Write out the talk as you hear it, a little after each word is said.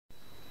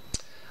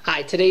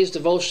Hi, today's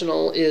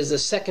devotional is the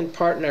second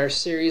part in our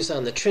series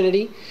on the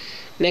Trinity.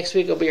 Next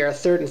week will be our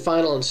third and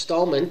final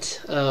installment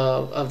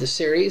of the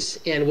series,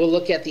 and we'll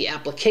look at the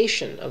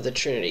application of the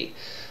Trinity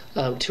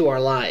to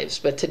our lives.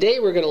 But today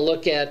we're going to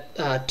look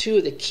at two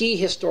of the key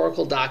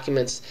historical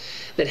documents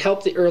that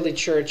help the early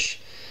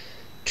church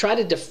try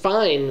to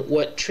define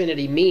what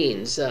Trinity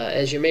means.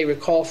 As you may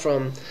recall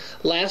from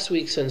last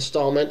week's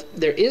installment,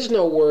 there is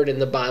no word in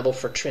the Bible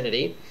for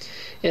Trinity,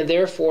 and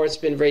therefore it's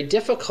been very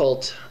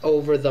difficult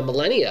over the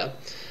millennia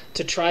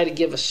to try to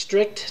give a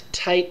strict,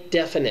 tight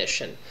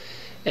definition.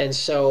 And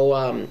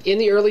so in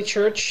the early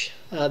church,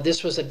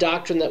 this was a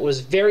doctrine that was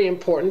very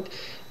important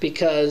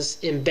because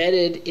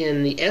embedded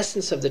in the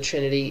essence of the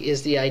Trinity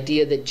is the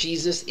idea that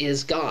Jesus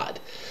is God.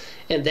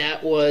 And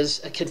that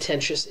was a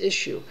contentious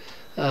issue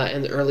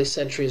in the early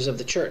centuries of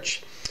the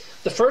church.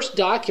 The first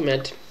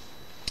document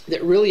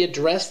that really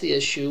addressed the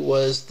issue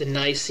was the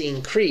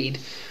Nicene Creed,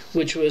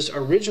 which was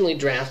originally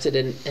drafted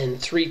in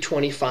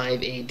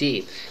 325 AD.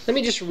 Let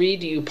me just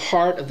read to you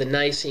part of the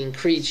Nicene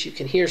Creed so you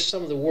can hear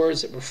some of the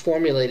words that were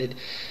formulated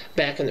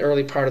back in the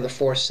early part of the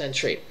 4th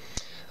century.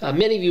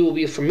 Many of you will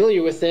be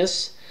familiar with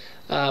this,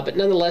 but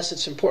nonetheless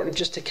it's important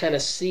just to kind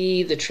of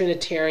see the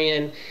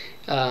Trinitarian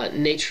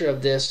nature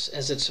of this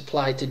as it's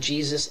applied to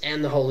Jesus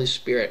and the Holy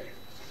Spirit,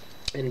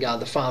 and God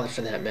the Father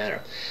for that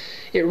matter.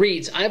 It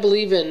reads, "I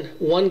believe in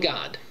one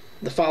God,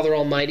 the Father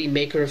Almighty,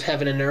 maker of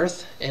heaven and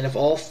earth, and of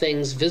all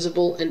things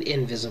visible and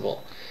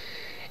invisible,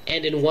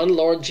 and in one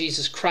Lord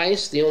Jesus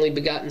Christ, the only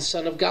begotten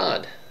Son of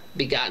God,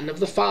 begotten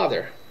of the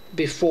Father,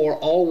 before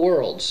all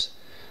worlds,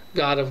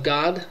 God of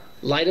God,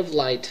 light of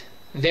light,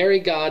 very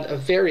God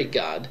of very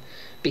God,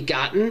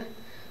 begotten,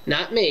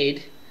 not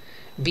made,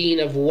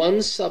 being of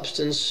one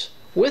substance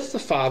with the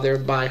Father,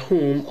 by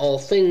whom all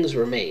things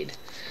were made."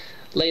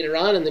 Later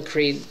on in the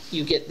Creed,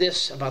 you get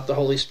this about the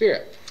Holy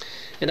Spirit.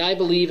 "And I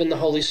believe in the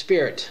Holy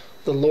Spirit,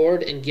 the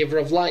Lord and giver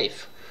of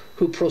life,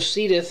 who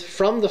proceedeth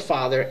from the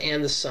Father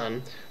and the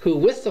Son, who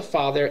with the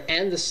Father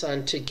and the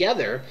Son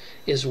together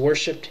is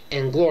worshipped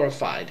and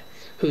glorified,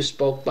 who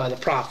spoke by the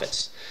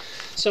prophets."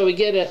 So we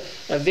get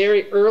a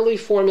very early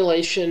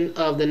formulation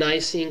of the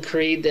Nicene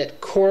Creed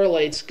that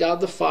correlates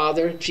God the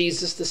Father,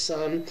 Jesus the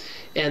Son,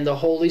 and the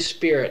Holy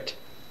Spirit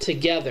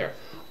together,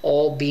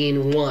 all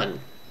being one.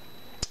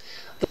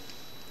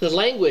 The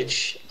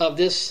language of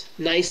this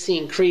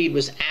Nicene Creed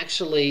was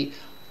actually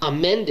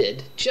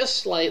amended just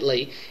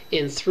slightly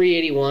in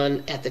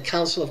 381 at the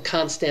Council of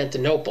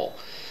Constantinople.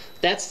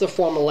 That's the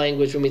formal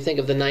language when we think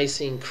of the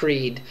Nicene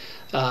Creed.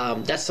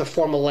 That's the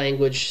formal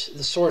language,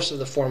 the source of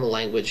the formal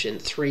language in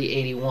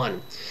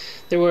 381.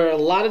 There were a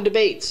lot of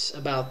debates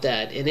about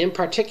that, and in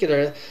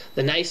particular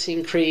the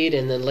Nicene Creed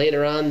and then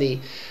later on the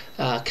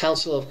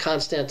Council of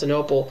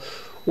Constantinople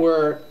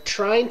were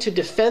trying to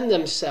defend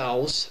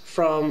themselves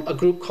from a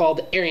group called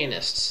the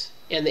Arianists.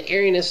 And the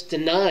Arianists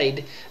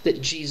denied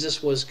that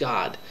Jesus was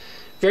God,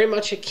 very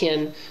much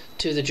akin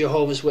to the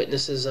Jehovah's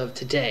Witnesses of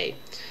today.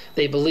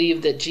 They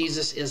believed that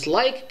Jesus is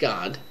like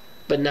God,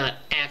 but not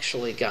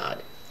actually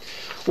God.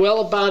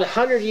 Well, about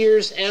 100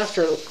 years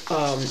after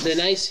the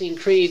Nicene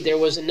Creed, there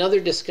was another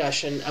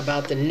discussion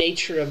about the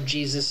nature of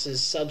Jesus'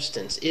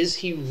 substance. Is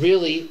he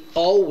really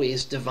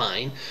always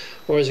divine,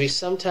 or is he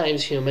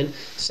sometimes human,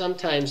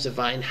 sometimes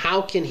divine?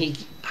 How can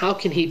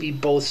he be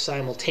both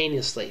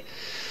simultaneously?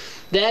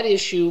 That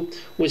issue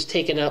was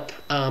taken up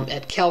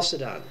at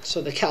Chalcedon.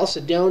 So the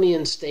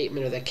Chalcedonian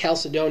statement, or the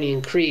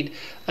Chalcedonian Creed,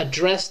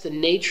 addressed the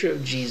nature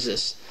of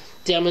Jesus,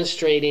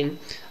 demonstrating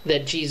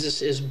that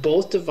Jesus is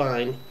both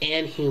divine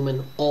and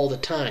human all the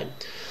time.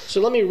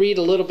 So let me read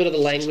a little bit of the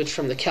language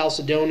from the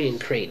Chalcedonian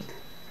Creed.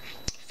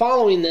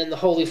 "Following then the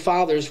Holy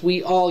Fathers,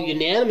 we all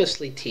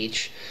unanimously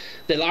teach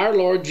that our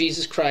Lord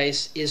Jesus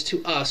Christ is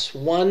to us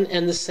one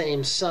and the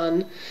same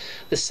Son,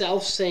 the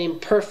self-same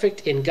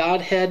perfect in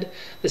Godhead,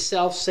 the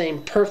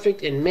self-same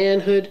perfect in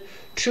manhood,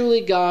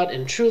 truly God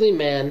and truly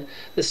man,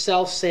 the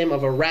self-same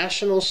of a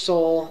rational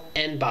soul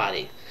and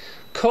body,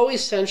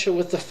 co-essential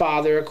with the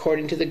Father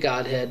according to the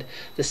Godhead,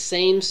 the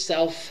same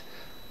self-same,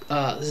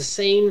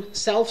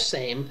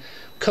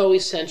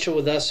 co-essential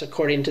with us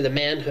according to the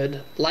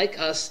manhood, like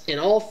us in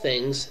all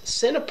things,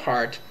 sin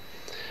apart,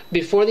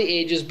 before the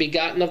ages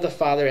begotten of the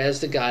Father as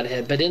the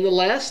Godhead, but in the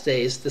last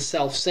days the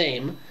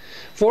self-same,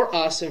 for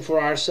us and for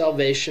our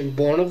salvation,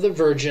 born of the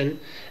Virgin,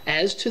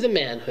 as to the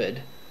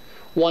manhood,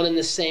 one and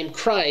the same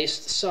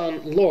Christ, Son,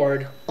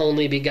 Lord,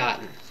 only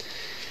begotten."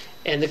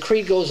 And the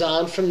Creed goes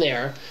on from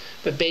there,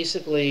 but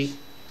basically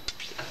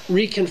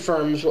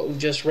reconfirms what we've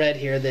just read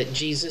here, that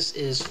Jesus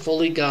is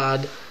fully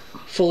God,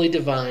 fully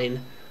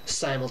divine,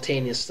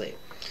 simultaneously.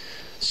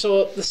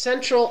 So the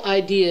central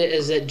idea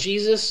is that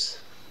Jesus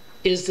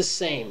is the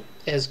same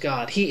as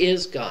God. He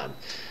is God.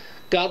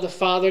 God the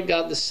Father,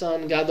 God the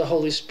Son, God the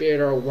Holy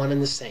Spirit are one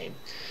and the same.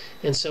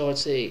 And so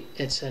it's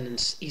an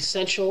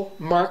essential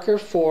marker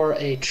for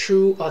a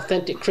true,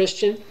 authentic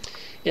Christian.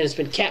 And it's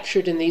been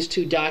captured in these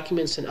two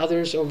documents and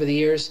others over the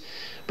years.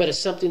 But it's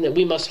something that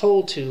we must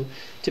hold to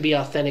be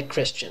authentic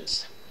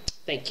Christians.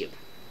 Thank you.